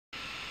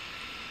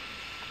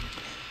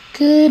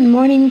Good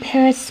morning,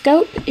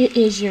 Periscope. It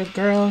is your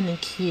girl,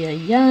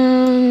 Nikeya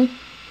Young,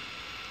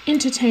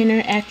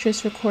 entertainer,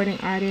 actress, recording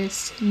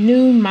artist,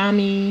 new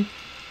mommy,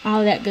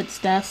 all that good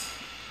stuff.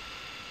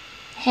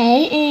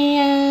 Hey,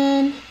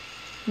 Ann.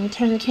 Let me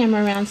turn the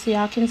camera around so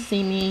y'all can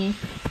see me.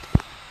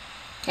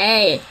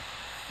 Hey,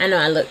 I know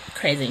I look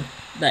crazy,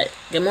 but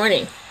good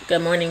morning.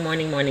 Good morning,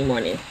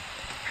 morning.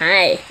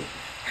 Hi.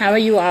 How are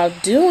you all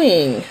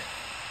doing?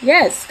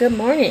 Yes, good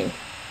morning.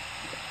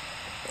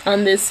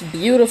 On this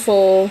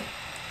beautiful,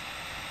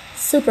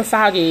 super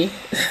foggy,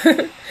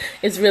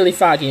 it's really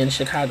foggy in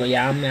Chicago,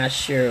 y'all. I'm not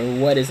sure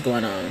what is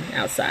going on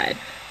outside.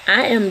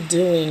 I am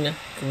doing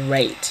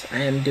great. I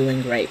am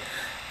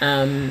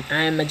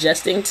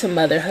adjusting to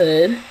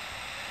motherhood.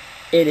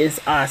 It is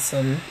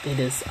awesome. It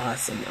is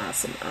awesome.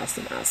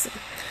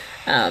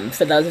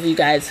 For those of you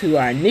guys who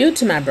are new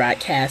to my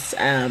broadcast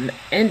and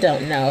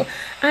don't know,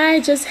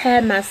 I just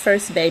had my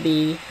first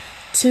baby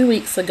 2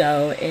 weeks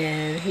ago,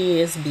 and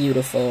he is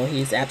beautiful.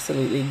 He's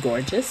absolutely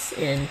gorgeous,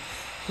 and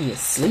he is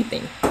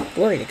sleeping.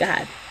 Glory to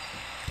God.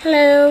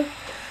 Hello.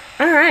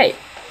 All right.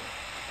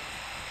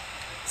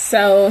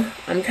 So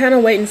I'm kind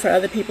of waiting for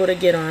other people to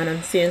get on.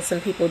 I'm seeing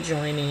some people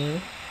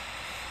joining,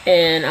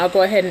 and I'll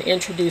go ahead and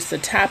introduce the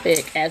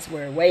topic as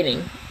we're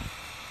waiting.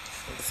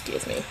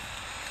 Excuse me.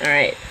 All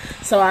right.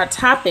 So our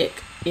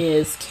topic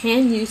is,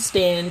 can you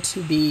stand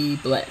to be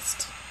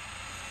blessed?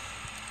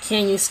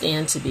 Can you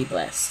stand to be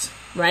blessed?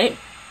 Right?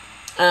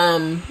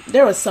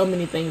 There were so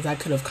many things I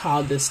could have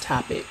called this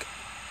topic,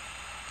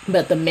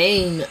 but the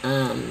main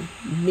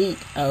meat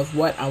of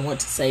what I want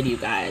to say to you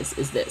guys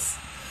is this.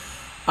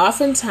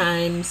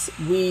 Oftentimes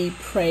we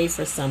pray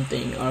for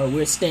something, or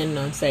we're standing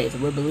on faith,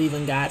 or we're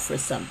believing God for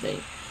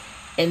something,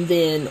 and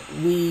then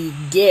we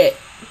get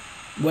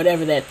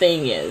whatever that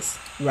thing is,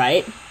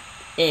 right?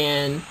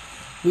 And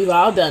we've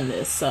all done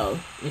this, so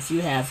if you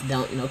have,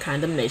 no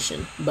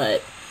condemnation,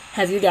 but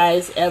have you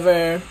guys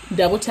ever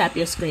double tap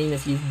your screen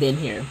if you've been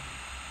here?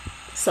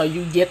 So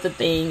you get the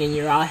thing and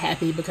you're all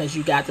happy because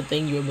you got the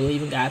thing you were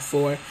believing God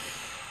for.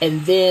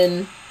 And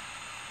then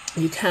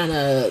you kind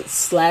of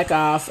slack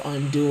off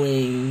on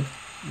doing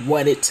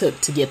what it took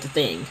to get the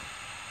thing,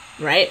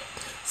 right?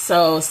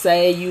 So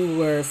say you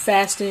were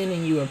fasting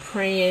and you were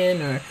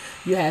praying, or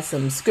you had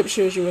some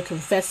scriptures you were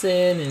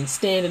confessing and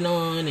standing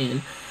on,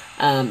 and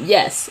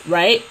yes,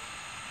 right?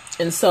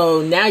 And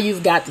so now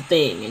you've got the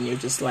thing and you're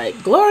just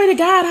like, glory to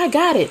God, I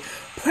got it.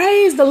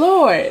 Praise the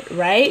Lord,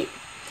 right?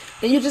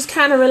 And you just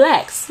kind of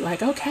relax,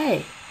 like,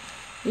 okay,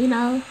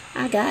 I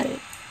got it.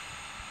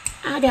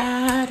 I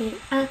got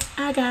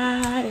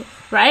it,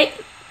 right?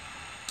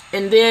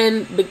 And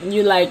then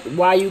you like,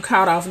 while you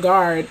caught off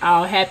guard,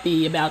 all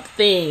happy about the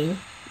thing,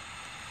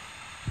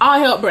 all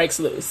hell breaks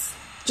loose.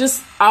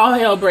 Just all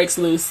hell breaks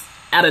loose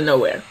out of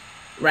nowhere,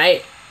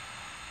 right?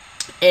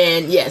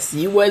 And yes,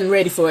 you wasn't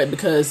ready for it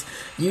because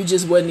you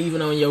just wasn't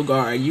even on your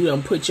guard. You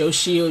done put your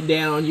shield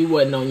down. You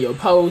wasn't on your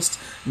post,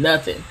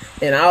 nothing.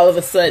 And all of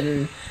a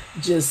sudden,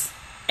 just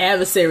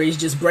adversaries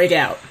just break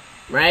out,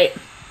 right?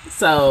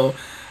 So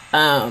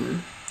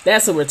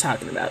that's what we're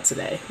talking about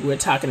today. We're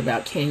talking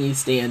about, can you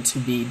stand to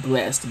be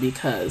blessed?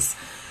 Because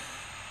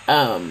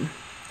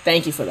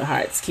thank you for the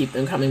hearts. Keep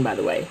them coming, by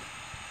the way.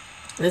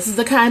 This is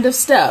the kind of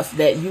stuff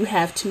that you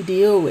have to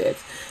deal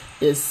with.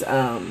 Is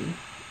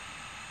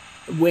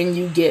when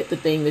you get the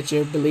thing that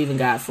you're believing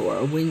God for,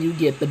 or when you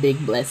get the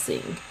big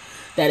blessing,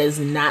 that is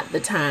not the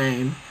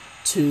time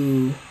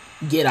to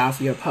get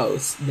off your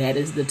post. That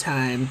is the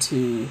time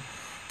to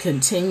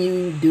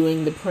continue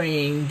doing the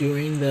praying,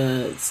 doing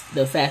the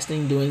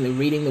fasting, doing the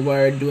reading the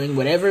word, doing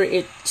whatever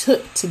it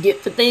took to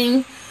get the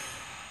thing.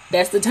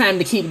 That's the time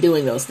to keep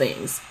doing those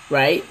things,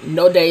 right?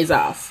 No days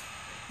off.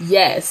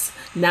 Yes,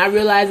 not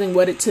realizing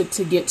what it took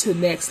to get to the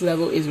next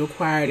level is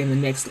required in the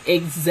next.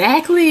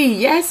 Exactly.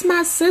 Yes,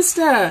 my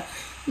sister.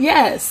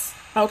 Yes.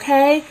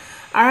 Okay.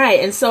 All right.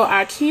 And so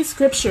our key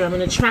scripture, I'm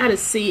going to try to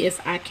see if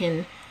I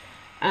can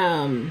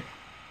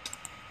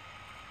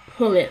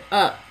pull it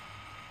up.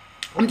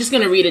 I'm just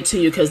going to read it to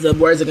you because the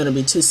words are going to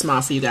be too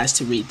small for you guys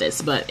to read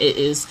this. But it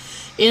is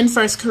in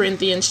 1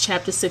 Corinthians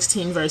chapter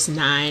 16, verse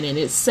 9. And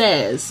it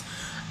says,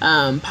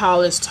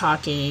 Paul is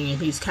talking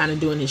and he's kind of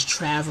doing his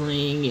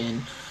traveling,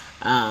 and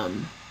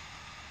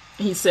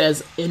he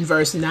says in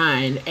verse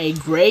 9, a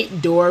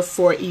great door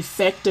for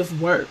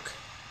effective work.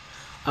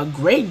 A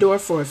great door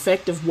for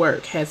effective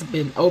work has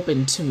been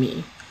opened to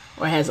me,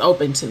 or has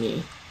opened to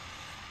me.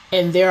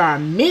 And there are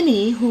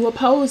many who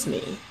oppose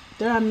me.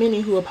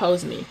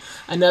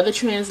 Another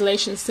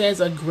translation says,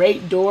 a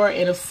great door,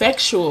 an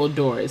effectual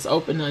door is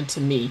open unto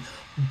me,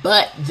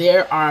 but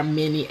there are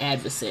many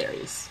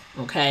adversaries.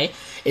 Okay?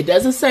 It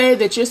doesn't say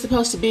that you're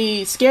supposed to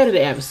be scared of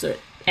the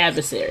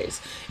adversaries.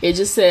 It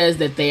just says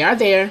that they are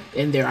there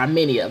and there are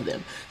many of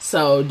them.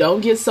 So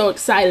don't get so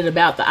excited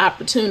about the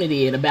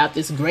opportunity and about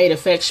this great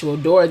effectual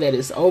door that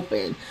is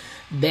open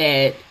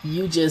that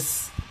you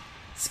just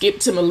skip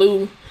to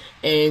Malou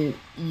and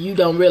you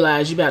don't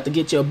realize you're about to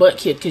get your butt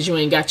kicked because you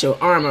ain't got your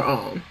armor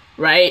on,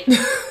 right?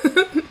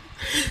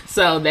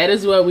 So that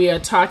is what we are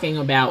talking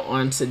about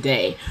on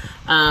today.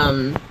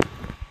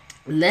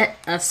 let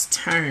us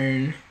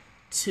turn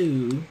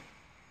to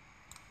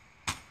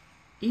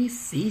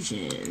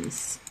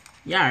Ephesians.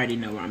 Y'all already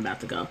know where I'm about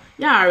to go.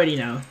 Y'all already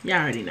know.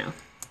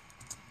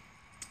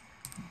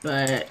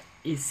 But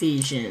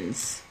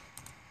Ephesians.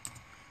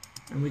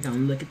 And we're going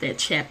to look at that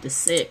chapter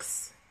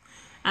 6.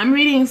 I'm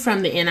reading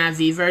from the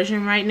NIV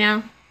version right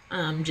now.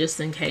 Just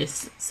in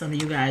case some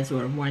of you guys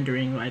were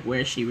wondering, like,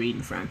 where is she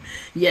reading from?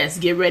 Yes,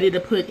 get ready to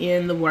put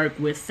in the work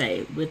with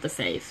faith, with the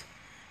faith.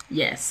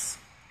 Yes.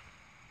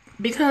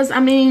 Because, I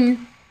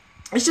mean,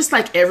 it's just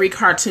like every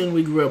cartoon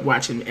we grew up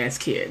watching as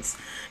kids.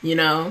 You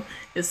know?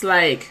 It's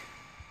like,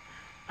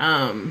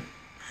 I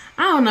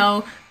don't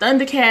know,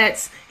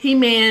 Thundercats,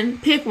 He-Man,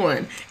 pick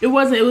one. It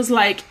was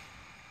like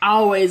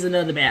always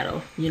another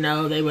battle. You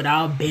know, they would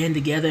all band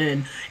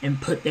together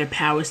and put their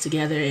powers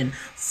together and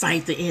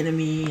fight the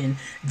enemy, and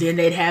then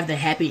they'd have the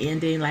happy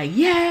ending, like,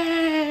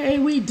 yay,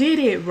 we did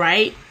it,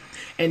 right?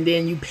 And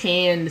then you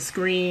pan the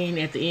screen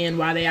at the end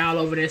while they all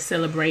over there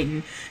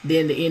celebrating.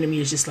 Then the enemy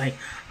is just like,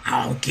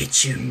 I'll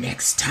get you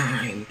next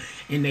time,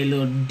 in their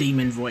little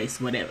demon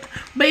voice, whatever.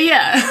 But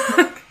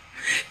yeah,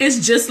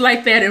 it's just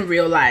like that in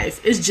real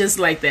life. It's just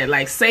like that.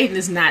 Like, Satan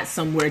is not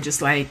somewhere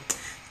just like,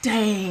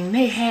 dang,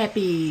 they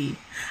happy,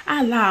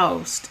 I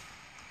lost.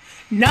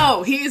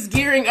 No, he is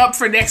gearing up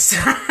for next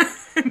time.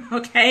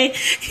 Okay?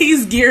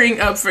 He's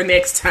gearing up for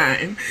next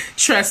time.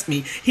 Trust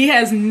me. He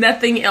has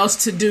nothing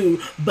else to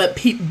do but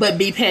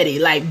be petty.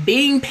 Like,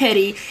 being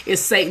petty is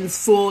Satan's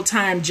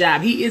full-time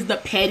job. He is the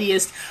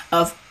pettiest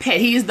of pet.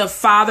 He is the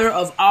father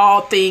of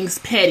all things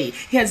petty.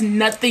 He has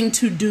nothing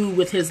to do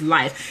with his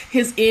life.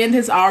 His end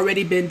has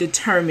already been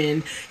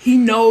determined. He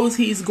knows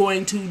he's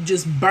going to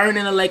just burn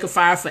in a lake of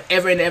fire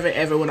forever and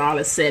ever when all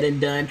is said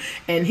and done.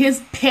 And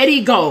his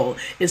petty goal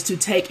is to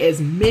take as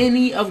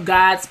many of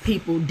God's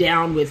people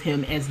down with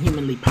him as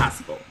humanly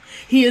possible.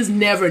 He is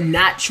never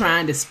not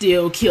trying to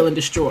steal, kill, and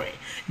destroy.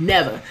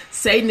 Never.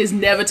 Satan is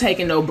never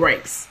taking no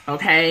breaks.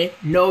 Okay?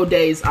 No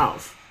days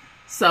off.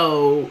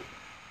 So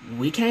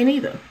we can't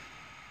either.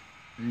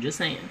 I'm just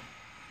saying.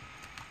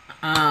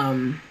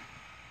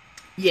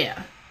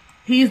 Yeah.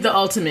 He's the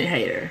ultimate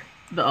hater.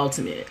 The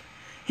ultimate.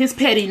 His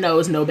petty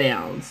knows no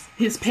bounds.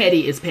 His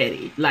petty is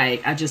petty.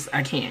 Like,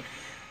 I can't.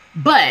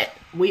 But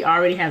we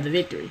already have the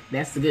victory.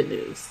 That's the good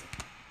news.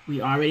 We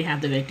already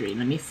have the victory.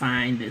 Let me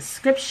find this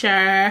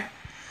scripture.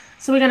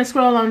 So we're going to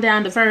scroll on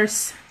down to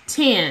verse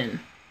 10.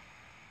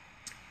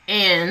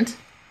 And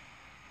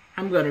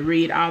I'm going to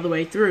read all the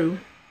way through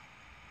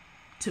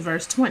to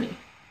verse 20.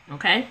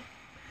 Okay?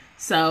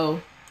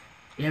 So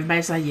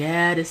everybody's like,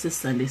 yeah, this is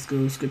Sunday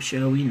school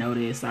scripture. We know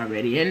this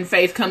already. And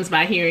faith comes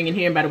by hearing, and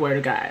hearing by the word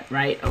of God.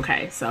 Right?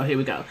 Okay, so here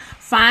we go.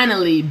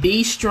 Finally,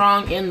 be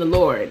strong in the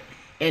Lord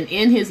and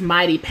in his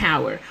mighty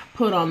power.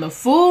 Put on the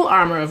full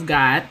armor of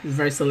God,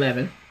 verse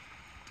 11,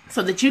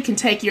 so that you can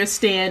take your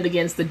stand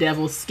against the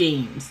devil's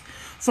schemes.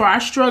 For our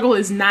struggle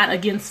is not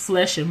against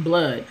flesh and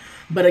blood,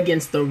 but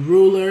against the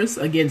rulers,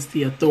 against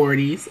the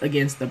authorities,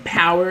 against the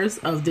powers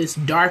of this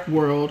dark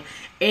world,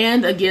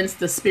 and against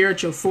the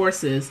spiritual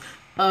forces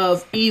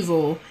of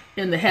evil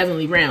in the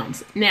heavenly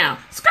realms. Now,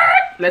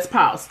 let's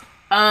pause.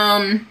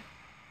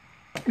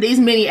 These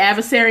many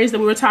adversaries that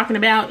we were talking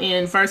about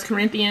in 1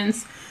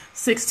 Corinthians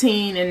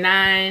 16 and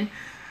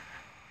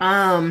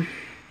 9,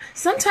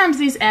 sometimes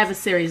these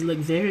adversaries look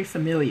very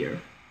familiar.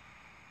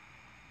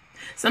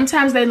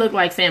 Sometimes they look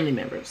like family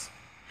members.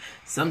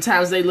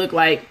 Sometimes they look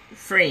like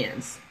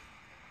friends.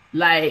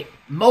 Like,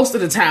 most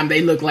of the time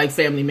they look like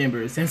family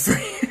members and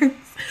friends.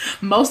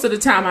 Most of the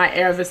time our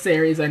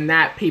adversaries are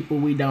not people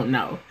we don't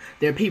know.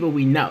 They're people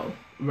we know,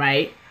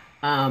 right?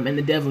 And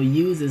the devil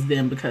uses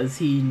them because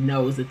he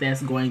knows that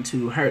that's going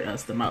to hurt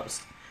us the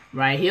most,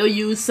 right? He'll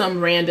use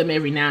some random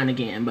every now and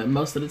again, but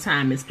most of the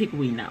time it's people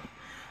we know.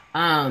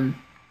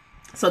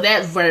 So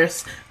that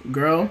verse,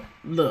 girl,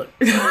 look.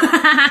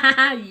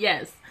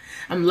 Yes.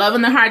 I'm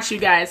loving the hearts, you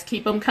guys.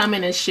 Keep them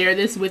coming and share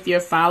this with your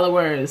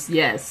followers.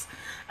 Yes.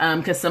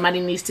 Because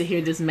somebody needs to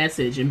hear this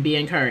message and be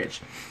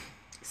encouraged.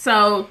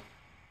 So,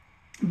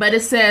 but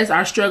it says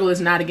our struggle is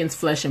not against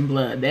flesh and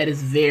blood. That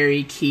is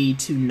very key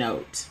to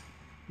note.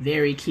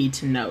 Very key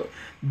to note.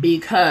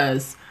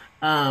 Because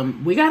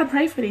we got to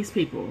pray for these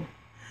people.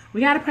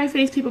 We got to pray for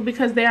these people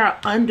because they are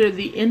under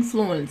the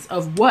influence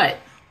of what?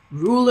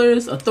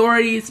 Rulers,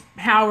 authorities,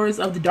 powers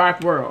of the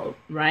dark world,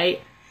 right?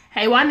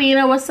 Hey,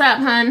 Juanita, what's up,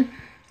 hun?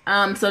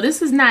 So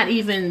this is not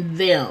even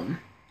them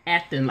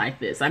acting like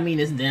this. I mean,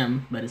 it's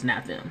them, but it's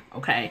not them,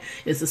 okay?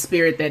 It's a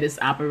spirit that is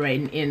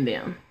operating in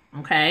them,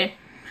 okay?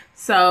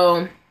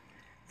 So,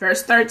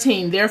 verse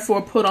 13,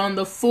 therefore put on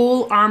the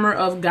full armor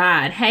of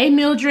God. Hey,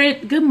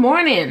 Mildred, good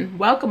morning.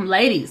 Welcome,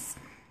 ladies.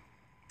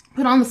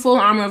 Put on the full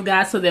armor of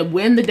God so that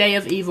when the day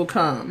of evil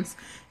comes,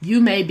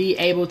 you may be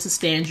able to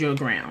stand your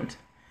ground.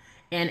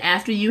 And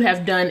after you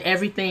have done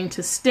everything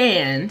to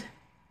stand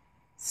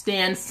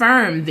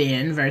firm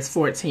then, verse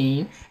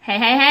 14,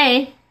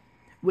 hey,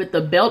 with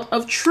the belt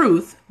of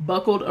truth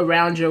buckled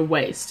around your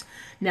waist.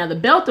 Now, the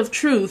belt of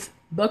truth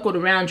buckled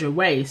around your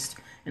waist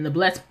and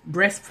the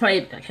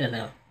breastplate,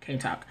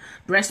 can't talk.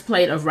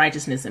 Breastplate of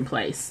righteousness in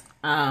place.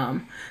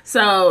 All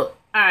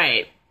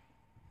right.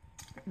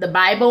 The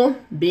Bible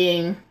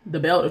being the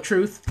belt of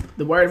truth,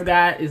 the word of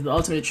God is the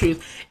ultimate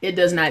truth. It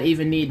does not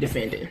even need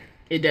defending.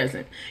 It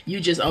doesn't. You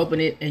just open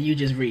it and you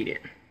just read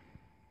it.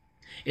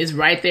 It's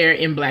right there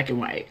in black and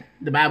white.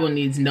 The Bible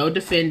needs no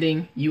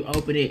defending. You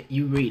open it,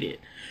 you read it.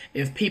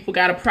 If people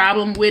got a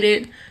problem with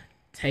it,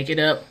 take it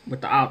up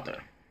with the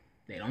author.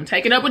 They don't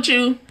take it up with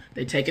you.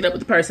 They take it up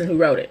with the person who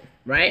wrote it,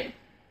 right?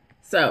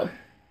 So,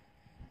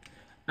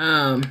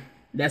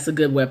 that's a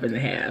good weapon to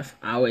have.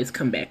 I always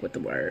come back with the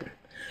word.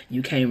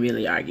 You can't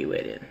really argue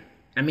with it.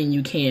 I mean,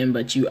 you can,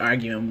 but you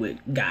arguing with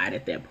God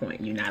at that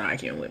point. You're not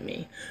arguing with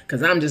me.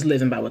 Because I'm just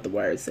living by what the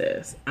word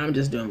says. I'm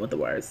just doing what the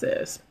word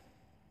says.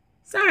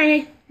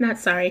 Sorry, not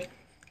sorry.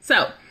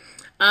 So,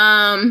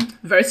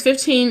 verse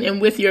 15,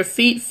 and with your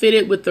feet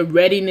fitted with the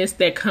readiness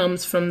that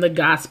comes from the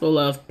gospel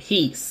of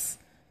peace.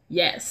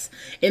 Yes.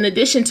 In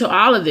addition to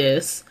all of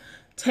this,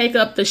 take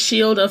up the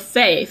shield of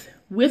faith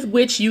with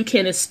which you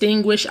can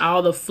extinguish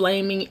all the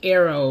flaming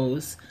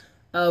arrows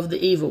of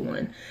the evil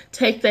one.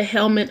 Take the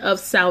helmet of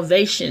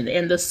salvation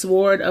and the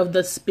sword of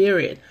the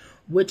Spirit,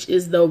 which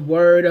is the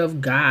word of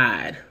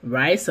God,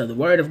 right? So the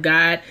word of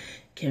God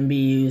can be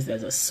used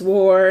as a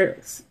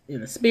sword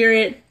in the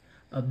Spirit,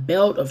 a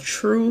belt of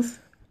truth,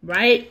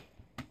 right?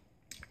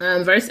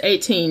 Verse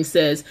 18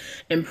 says,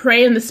 and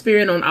pray in the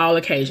Spirit on all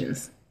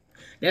occasions.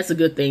 That's a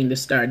good thing to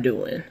start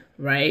doing,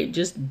 right?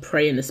 Just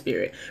pray in the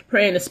Spirit.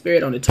 Pray in the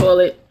Spirit on the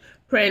toilet.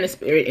 Pray in the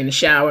Spirit in the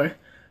shower.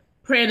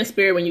 Pray in the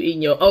Spirit when you're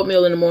eating your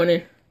oatmeal in the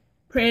morning.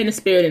 Pray in the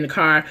Spirit in the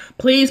car.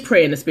 Please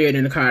pray in the Spirit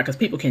in the car because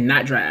people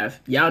cannot drive.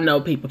 Y'all know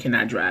people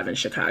cannot drive in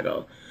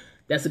Chicago.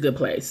 That's a good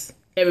place.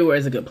 Everywhere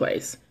is a good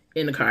place.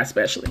 In the car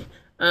especially.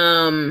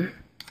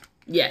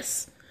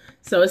 Yes.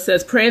 So it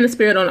says, pray in the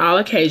Spirit on all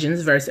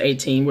occasions, verse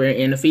 18. We're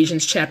in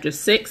Ephesians chapter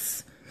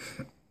 6.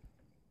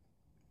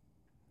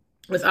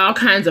 With all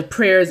kinds of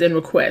prayers and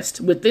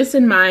requests. With this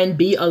in mind,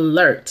 be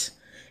alert.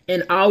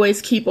 And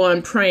always keep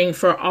on praying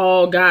for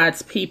all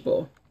God's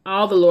people,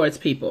 all the Lord's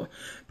people.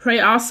 Pray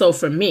also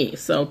for me.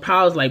 So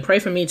Paul's like, pray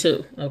for me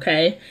too,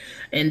 okay?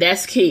 And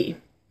that's key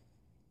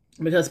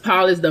because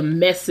Paul is the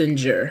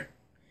messenger.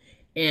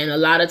 And a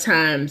lot of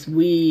times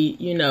we,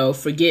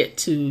 forget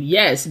to,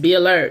 yes, be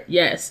alert.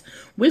 Yes,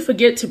 we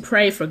forget to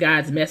pray for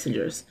God's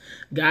messengers,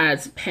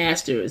 God's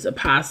pastors,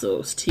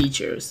 apostles,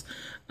 teachers,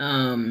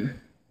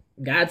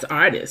 God's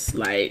artists.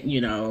 Like,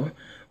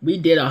 we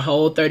did a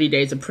whole 30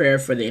 days of prayer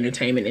for the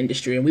entertainment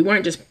industry. And we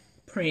weren't just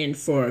praying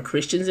for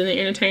Christians in the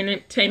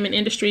entertainment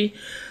industry,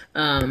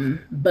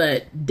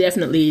 but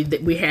definitely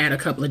we had a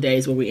couple of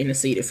days where we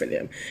interceded for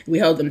them. We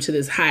held them to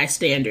this high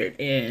standard,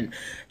 and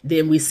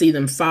then we see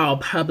them fall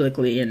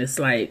publicly, and it's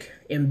like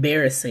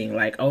embarrassing.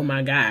 Like, oh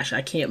my gosh,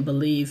 I can't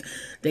believe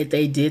that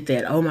they did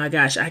that. Oh my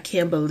gosh, I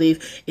can't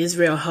believe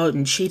Israel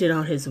Houghton cheated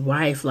on his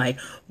wife. Like,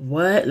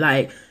 what?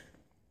 Like,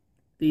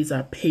 these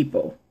are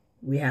people.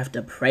 We have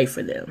to pray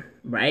for them,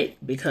 right?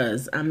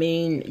 Because,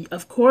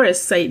 of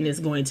course, Satan is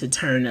going to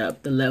turn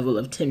up the level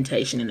of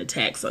temptation and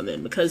attacks on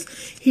them because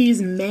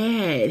he's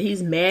mad.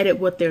 He's mad at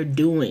what they're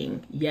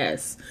doing.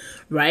 Yes,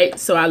 right?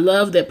 So I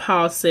love that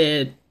Paul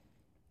said,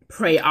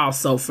 pray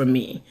also for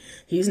me.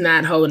 He's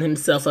not holding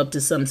himself up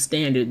to some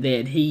standard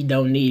that he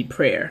don't need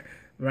prayer,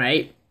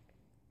 right?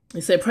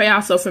 He said, pray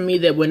also for me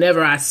that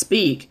whenever I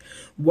speak,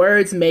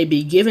 words may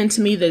be given to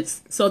me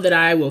so that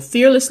I will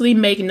fearlessly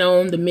make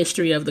known the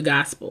mystery of the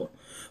gospel,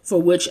 for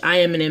which I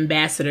am an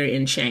ambassador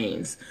in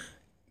chains.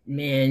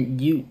 Man,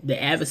 the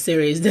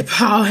adversaries that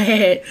Paul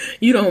had,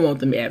 you don't want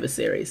them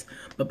adversaries.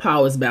 But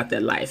Paul was about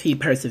that life. He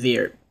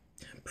persevered.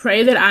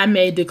 Pray that I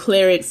may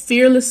declare it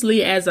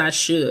fearlessly as I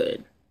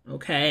should.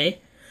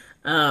 Okay?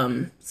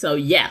 So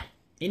yeah.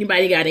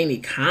 Anybody got any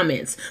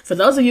comments? For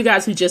those of you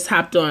guys who just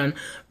hopped on,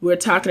 we're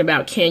talking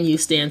about can you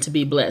stand to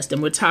be blessed?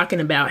 And we're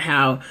talking about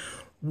how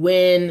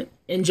those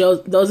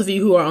of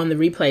you who are on the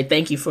replay,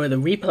 thank you for the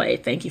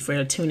replay. Thank you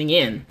for tuning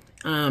in.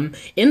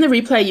 In the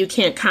replay, you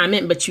can't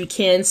comment, but you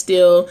can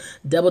still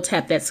double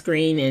tap that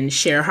screen and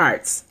share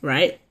hearts,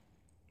 right?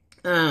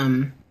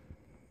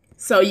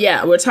 So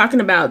yeah, we're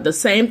talking about the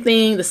same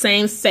thing, the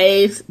same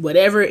faith,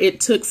 whatever it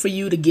took for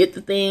you to get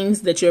the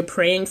things that you're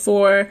praying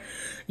for.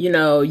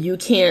 You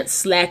can't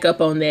slack up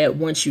on that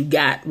once you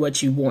got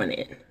what you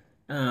wanted.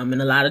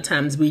 And a lot of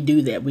times we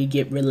do that. We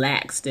get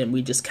relaxed and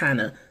we just kind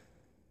of,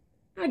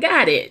 I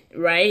got it,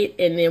 right?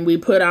 And then we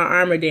put our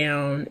armor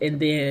down and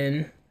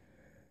then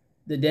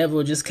the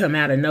devil just come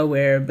out of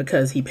nowhere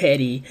because he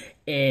petty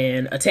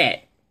and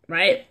attack,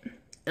 right?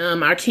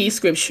 Our key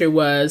scripture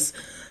is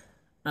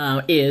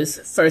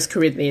 1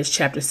 Corinthians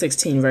chapter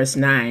 16, verse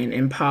 9.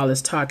 And Paul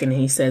is talking and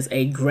he says,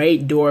 a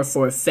great door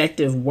for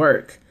effective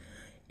work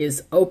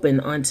is open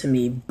unto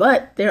me,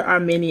 but there are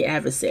many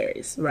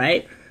adversaries,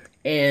 right?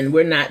 And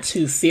we're not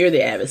to fear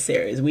the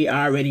adversaries. We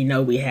already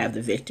know we have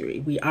the victory.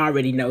 We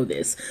already know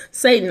this.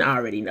 Satan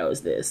already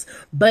knows this.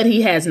 But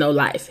he has no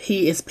life.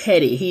 He is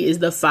petty. He is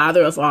the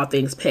father of all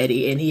things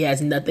petty. And he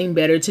has nothing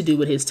better to do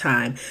with his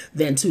time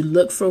than to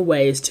look for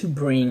ways to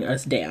bring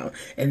us down.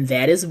 And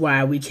that is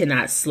why we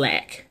cannot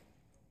slack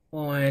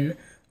on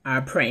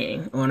our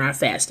praying, on our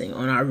fasting,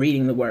 on our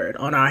reading the word,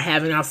 on our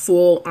having our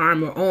full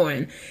armor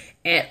on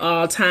at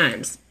all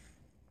times.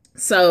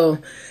 So,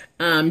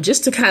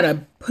 just to kind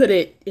of put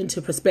it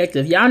into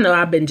perspective, y'all know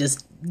I've been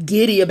just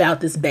giddy about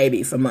this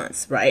baby for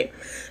months, right?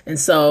 And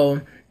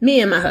so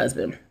me and my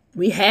husband,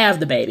 we have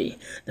the baby.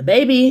 The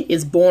baby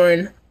is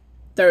born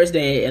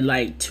Thursday at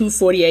like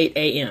 2:48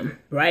 a.m.,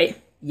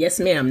 right? Yes,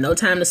 ma'am. No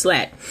time to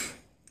slack.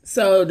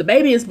 So the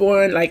baby is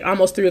born like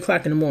almost 3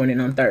 o'clock in the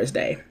morning on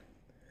Thursday.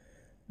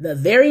 The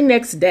very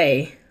next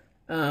day,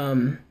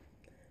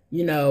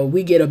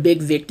 we get a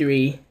big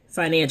victory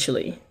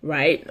financially,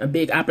 right? A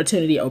big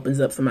opportunity opens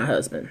up for my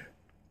husband.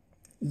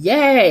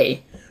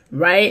 Yay,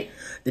 right?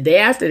 The day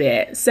after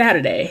that,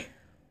 Saturday,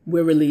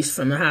 we're released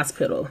from the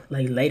hospital,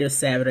 like later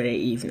Saturday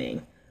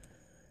evening.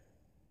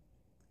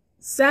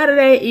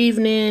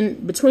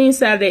 Between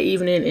Saturday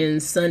evening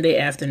and Sunday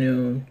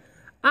afternoon,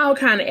 all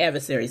kind of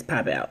adversaries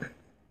pop out.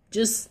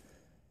 Just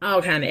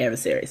all kind of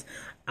adversaries.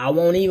 I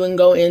won't even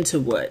go into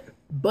what,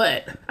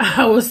 but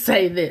I will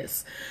say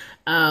this.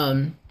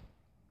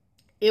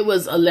 It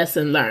was a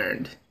lesson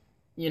learned,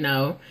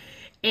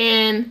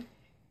 and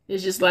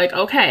it's just like,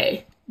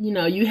 okay,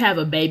 you have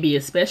a baby,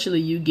 especially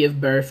you give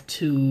birth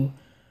to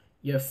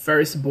your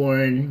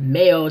firstborn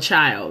male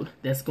child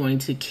that's going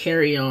to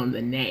carry on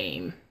the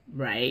name,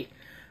 right?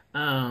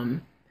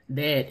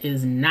 That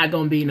is not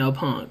going to be no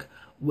punk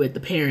with the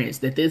parents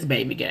that this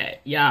baby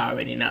got. Y'all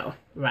already know,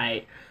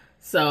 right?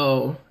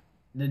 So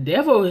the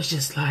devil is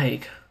just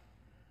like,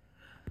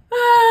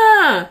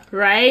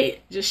 right?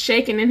 Just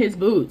shaking in his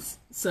boots.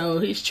 So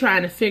he's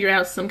trying to figure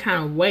out some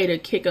kind of way to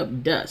kick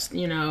up dust,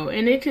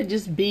 and it could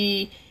just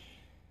be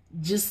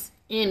just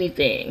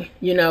anything,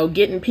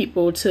 getting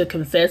people to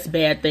confess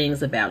bad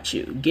things about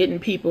you, getting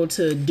people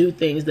to do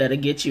things that'll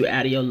get you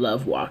out of your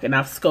love walk. And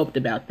I've scoped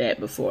about that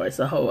before. It's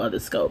a whole other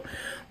scope.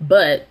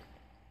 But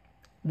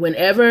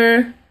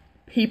whenever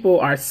people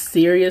are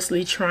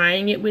seriously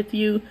trying it with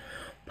you,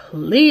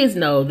 please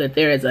know that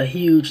there is a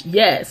huge,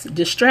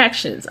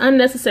 distractions,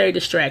 unnecessary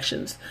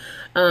distractions.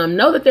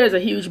 Know that there's a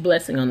huge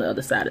blessing on the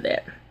other side of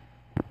that.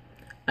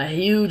 A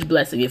huge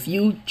blessing. If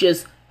you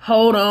just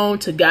hold on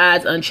to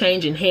God's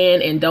unchanging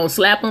hand and don't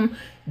slap him,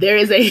 there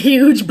is a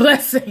huge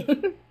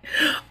blessing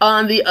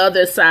on the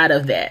other side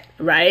of that,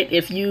 right?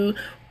 If you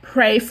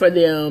pray for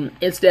them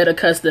instead of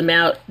cuss them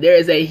out, there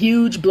is a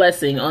huge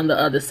blessing on the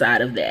other side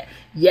of that.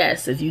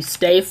 Yes, if you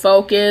stay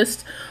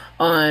focused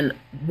on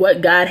what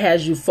God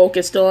has you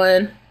focused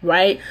on,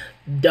 right?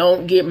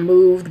 Don't get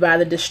moved by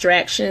the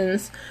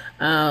distractions.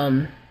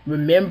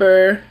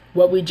 Remember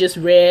what we just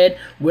read.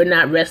 We're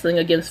not wrestling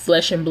against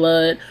flesh and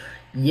blood.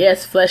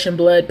 Yes, flesh and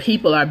blood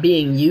people are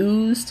being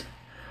used,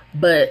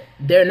 but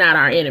they're not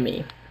our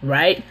enemy,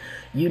 right?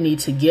 You need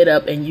to get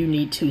up and you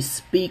need to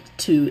speak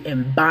to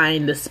and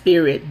bind the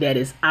spirit that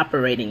is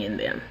operating in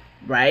them,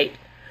 right?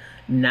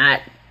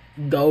 Not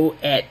go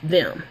at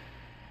them.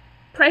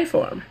 Pray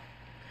for them.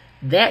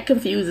 That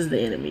confuses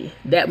the enemy.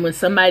 That when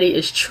somebody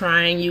is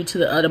trying you to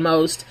the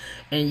uttermost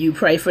and you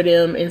pray for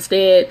them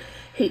instead,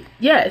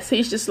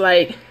 he's just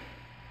like,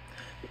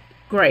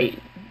 great.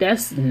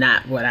 That's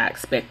not what I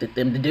expected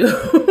them to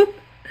do.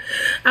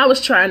 I was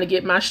trying to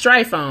get my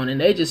strife on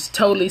and they just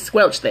totally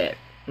squelched that,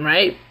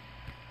 right?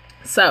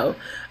 So,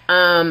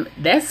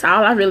 that's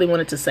all I really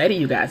wanted to say to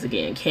you guys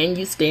again. Can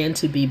you stand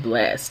to be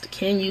blessed?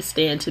 Can you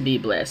stand to be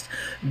blessed?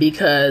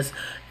 Because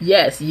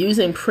yes,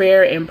 using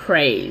prayer and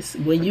praise,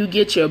 when you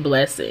get your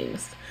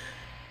blessings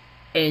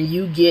and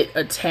you get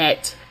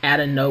attacked out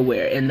of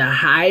nowhere, and the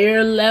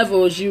higher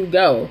levels you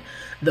go,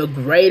 the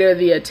greater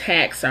the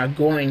attacks are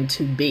going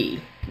to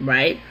be,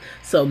 right?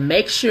 So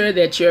make sure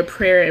that your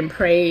prayer and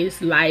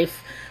praise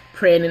life,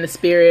 praying in the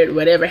spirit,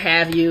 whatever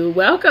have you,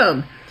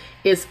 welcome,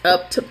 is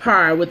up to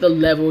par with the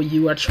level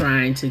you are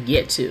trying to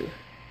get to,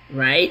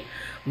 right?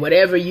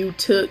 Whatever you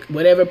took,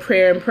 whatever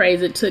prayer and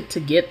praise it took to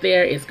get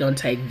there, it's going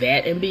to take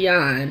that and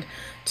beyond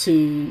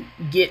to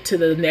get to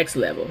the next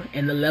level,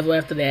 and the level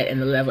after that,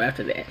 and the level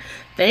after that.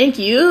 Thank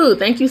you.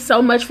 Thank you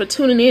so much for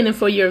tuning in and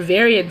for your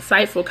very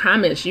insightful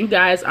comments. You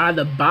guys are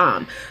the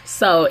bomb.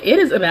 So it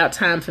is about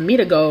time for me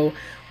to go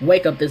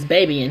wake up this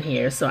baby in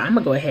here. So I'm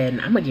going to go ahead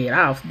and I'm going to get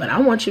off. But I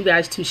want you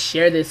guys to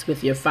share this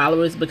with your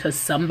followers because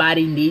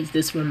somebody needs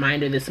this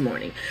reminder this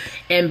morning.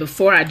 And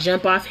before I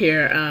jump off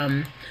here,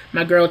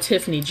 my girl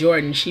Tiffany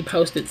Jordan, she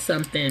posted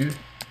something.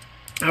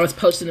 I was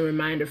posting a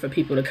reminder for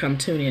people to come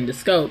tune in to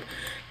Scope.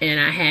 And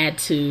I had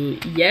to,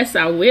 yes,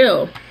 I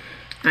will.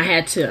 I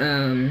had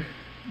to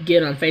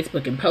get on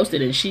Facebook and post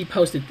it. And she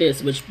posted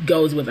this, which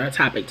goes with our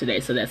topic today.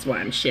 So that's why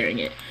I'm sharing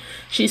it.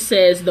 She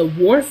says, the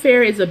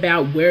warfare is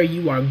about where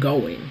you are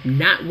going,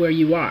 not where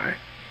you are.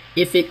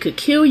 If it could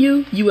kill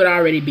you, you would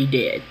already be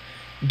dead.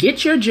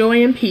 Get your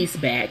joy and peace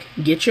back,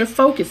 get your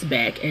focus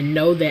back, and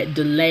know that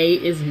delay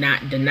is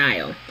not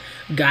denial.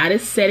 God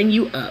is setting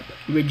you up.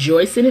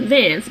 Rejoice in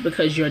advance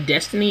because your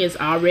destiny is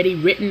already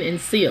written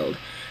and sealed.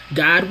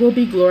 God will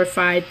be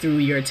glorified through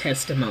your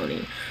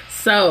testimony.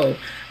 So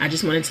I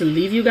just wanted to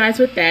leave you guys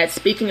with that.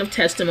 Speaking of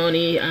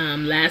testimony,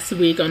 last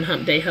week on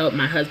Hump Day Help,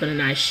 my husband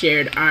and I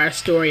shared our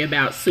story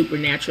about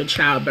supernatural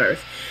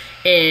childbirth,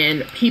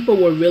 and people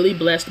were really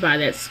blessed by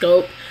that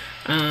scope.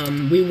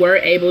 We were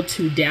able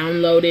to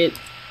download it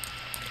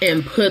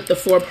and put the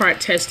 4-part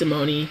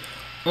testimony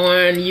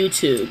on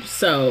YouTube.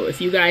 So if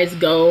you guys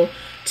go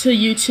to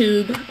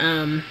YouTube,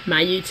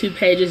 my YouTube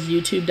page is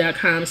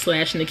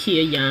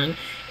youtube.com/Nikeya Young,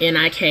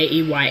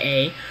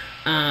 Nikeya.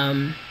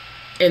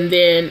 And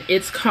then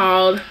it's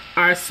called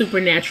Our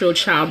Supernatural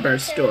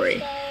Childbirth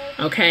Story.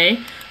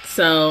 Okay?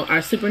 So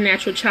our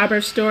supernatural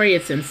childbirth story,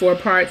 it's in 4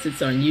 parts.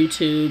 It's on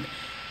YouTube.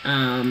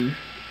 Trying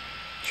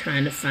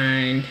to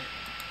find,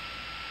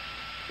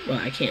 well,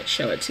 I can't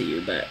show it to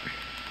you, but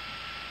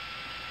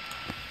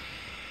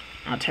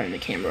I'll turn the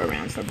camera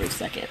around for a brief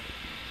second.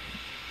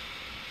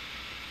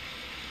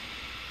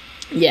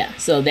 Yeah,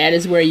 so that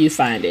is where you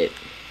find it.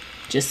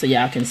 Just so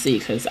y'all can see,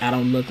 because I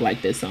don't look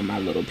like this on my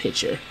little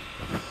picture.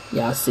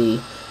 Y'all see,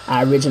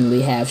 I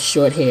originally have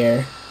short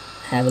hair,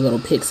 have a little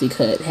pixie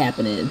cut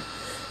happening.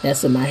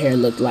 That's what my hair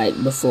looked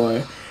like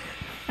before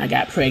I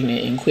got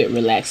pregnant and quit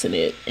relaxing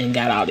it and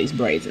got all these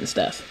braids and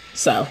stuff.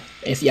 So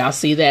if y'all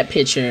see that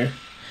picture,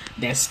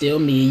 that's still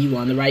me. You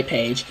on the right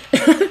page.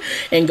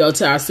 And go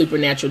to Our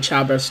Supernatural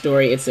Childbirth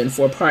Story. It's in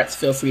 4 parts.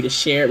 Feel free to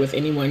share it with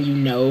anyone you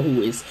know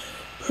who is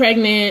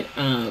pregnant.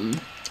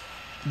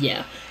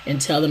 Yeah. And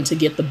tell them to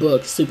get the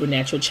book,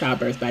 Supernatural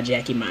Childbirth by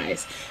Jackie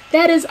Mize.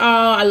 That is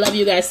all. I love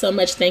you guys so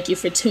much. Thank you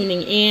for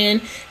tuning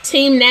in.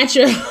 Team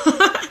Natural.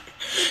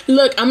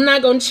 Look, I'm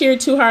not going to cheer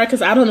too hard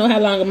because I don't know how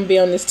long I'm going to be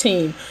on this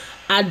team.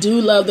 I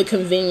do love the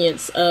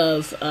convenience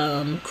of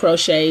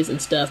crochets and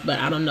stuff, but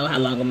I don't know how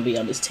long I'm going to be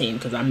on this team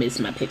because I miss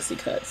my pixie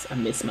cuts. I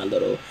miss my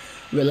little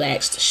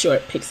relaxed,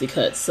 short pixie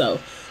cuts.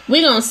 So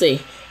we're going to see.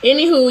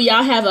 Anywho,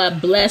 y'all have a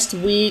blessed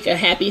week, a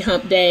happy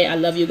hump day. I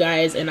love you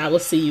guys, and I will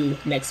see you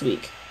next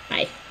week.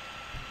 Bye.